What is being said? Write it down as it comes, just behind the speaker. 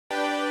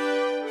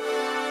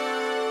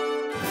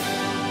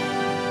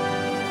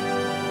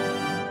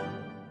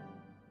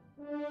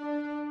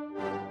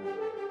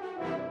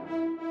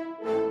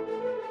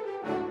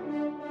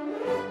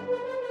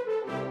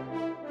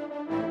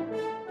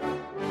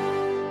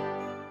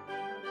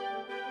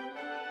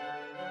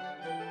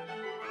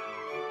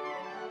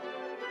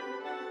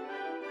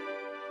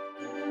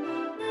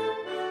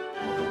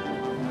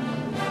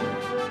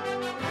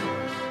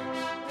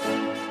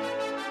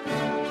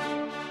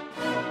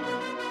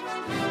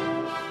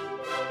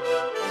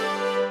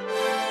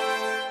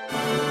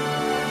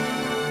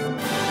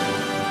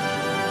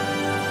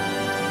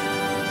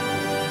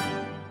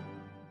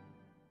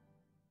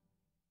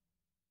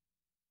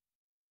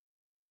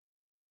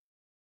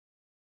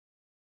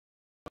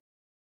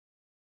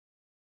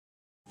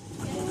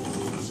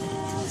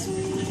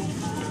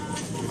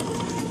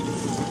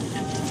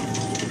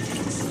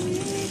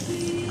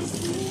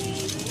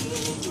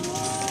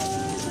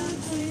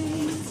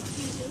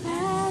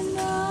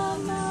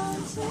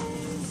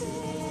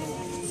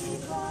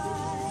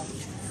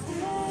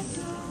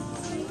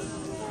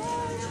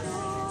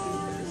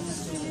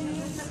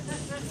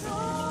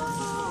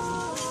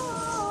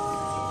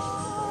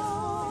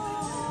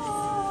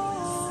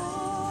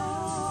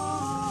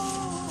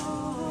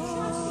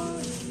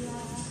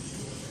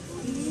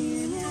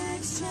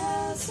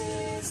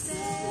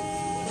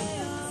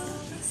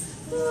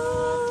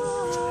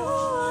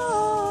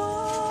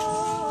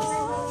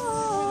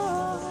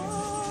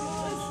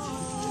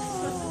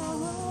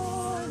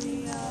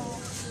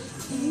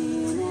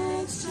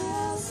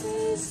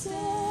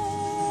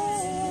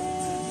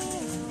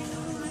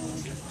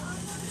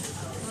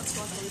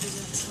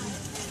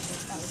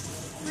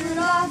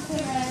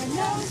the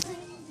red-nosed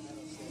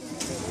reindeer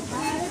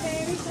had a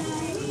very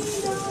shiny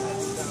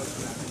nose.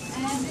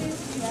 And if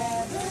you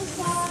ever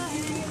saw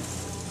it,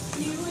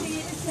 you would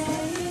even say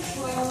it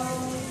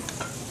glows.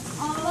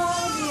 All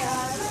of the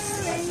other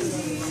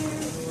reindeer,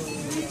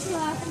 which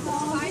laughed and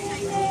called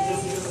him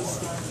names,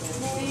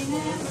 they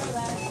never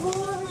let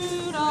poor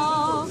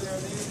Rudolph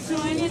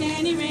join in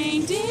any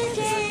reindeer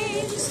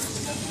games.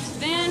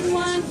 Then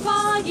one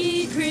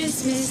foggy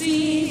Christmas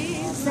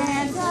Eve,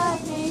 Santa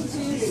came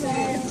to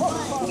say,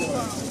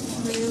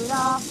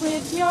 Rudolph,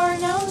 with your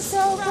nose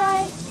so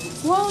bright,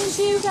 won't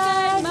you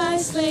guide my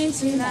sleigh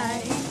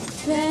tonight?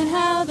 Then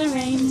how the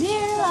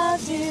reindeer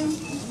loved him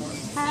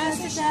as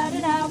they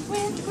shouted out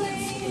with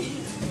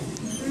glee,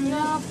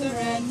 Rudolph the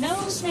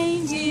red-nosed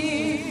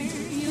reindeer,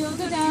 you'll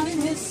go down in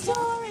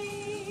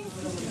history.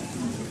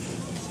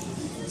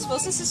 I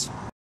suppose this is...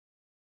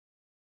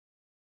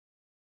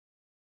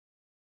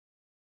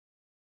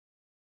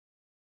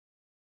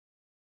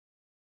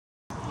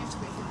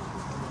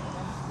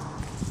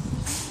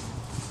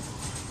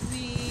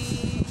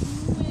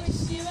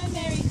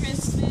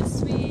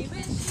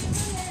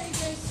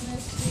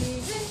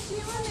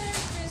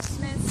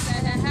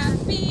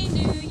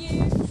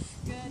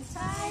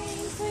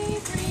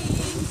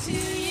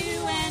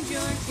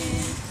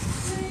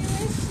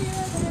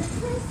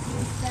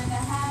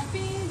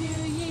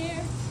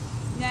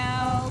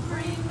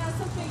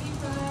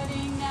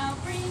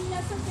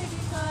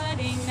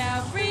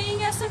 Now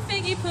bring us some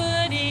figgy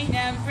pudding,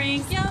 now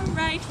bring yum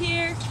right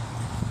here.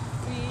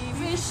 We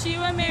wish you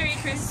a Merry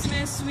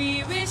Christmas,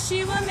 we wish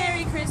you a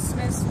Merry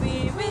Christmas,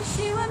 we wish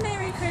you a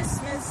Merry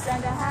Christmas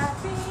and a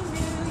Happy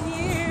New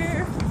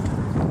Year.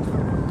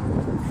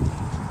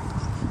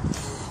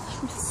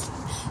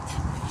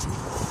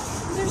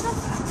 There's no...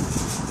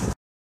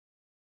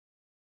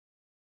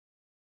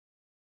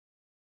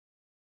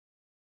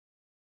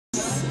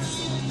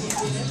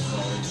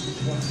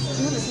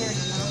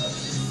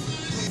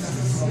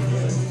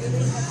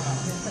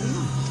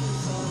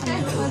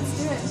 Let's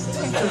do it.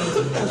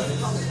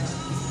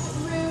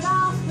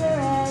 Rudolph the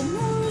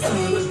red-nosed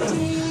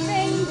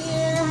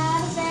reindeer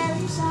had a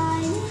very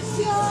shiny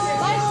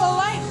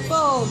light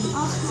bulb.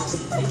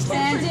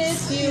 And if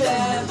you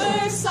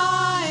ever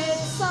saw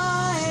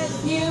it,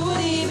 you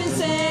would even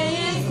say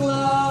it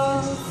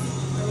glows.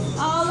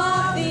 All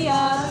of the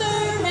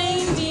other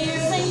reindeer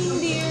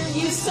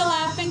used to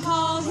laugh and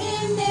call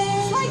him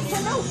names like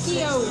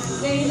Pinocchio.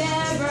 They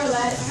never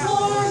let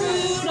poor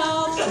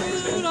Rudolph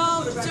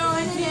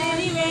join in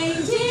any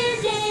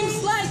reindeer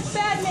games like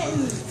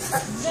badminton.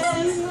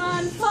 Then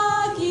one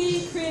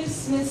foggy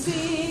Christmas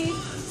Eve,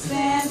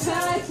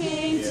 Santa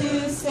came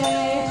to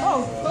say,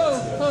 ho, ho,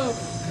 ho,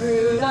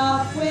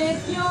 Rudolph,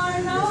 with your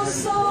nose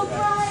so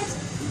bright,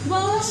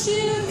 won't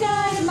you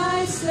guide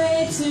my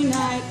sleigh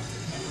tonight?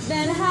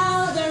 Then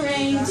how the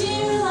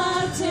reindeer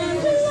loved him,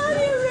 we love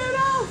you,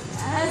 Rudolph,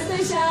 as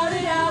they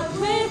shouted out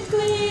with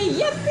glee,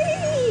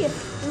 yippee!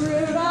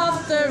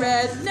 Rudolph the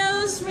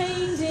red-nosed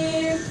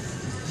reindeer,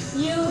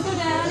 you'll go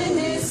down in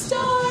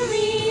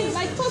history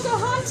like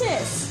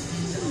Pocahontas.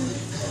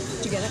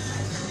 Did you get it?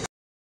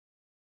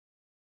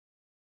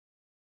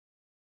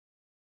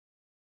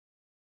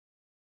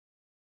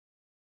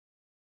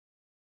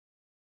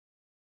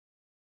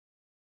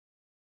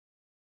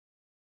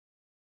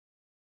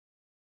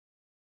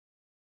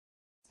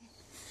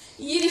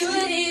 You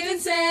would even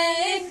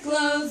say it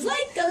glows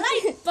like a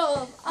light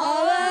bulb.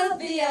 All of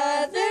the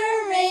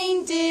other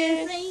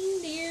reindeer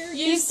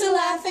used to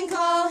laugh and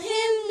call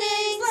him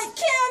names like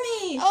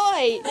Cammy.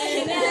 Oi!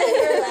 They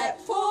never let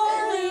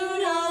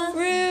poor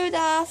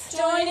Rudolph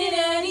join in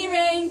any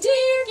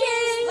reindeer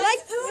game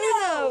Like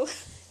Uno!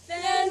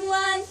 Then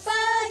one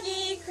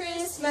foggy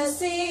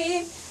Christmas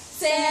Eve,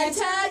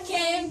 Santa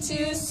came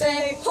to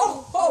say,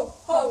 ho, ho,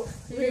 ho,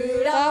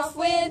 Rudolph,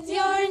 with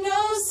your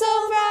nose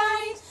so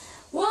bright,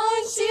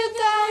 won't you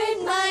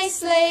guide my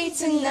sleigh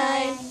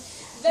tonight?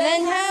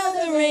 Then how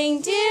the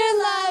reindeer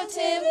loved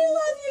him, we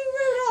love you,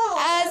 Rudolph,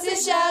 as they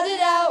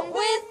shouted out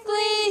with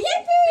glee,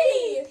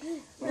 yippee!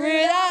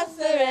 Rudolph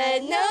the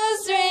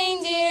red-nosed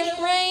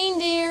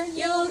reindeer,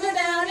 you'll go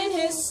down in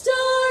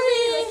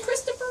history like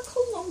Christopher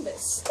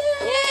Columbus.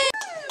 Yay!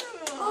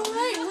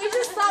 Alright, we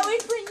just thought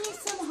we'd bring you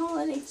some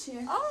holiday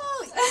cheer.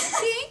 Oh,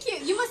 thank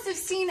you. You must have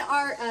seen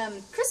our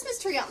Christmas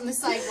tree out on the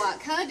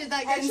sidewalk, huh? Did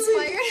that get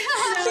inspired?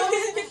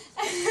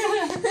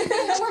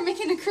 No. We're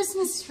making a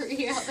Christmas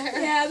tree out there.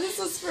 Yeah, this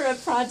was for a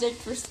project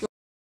for school.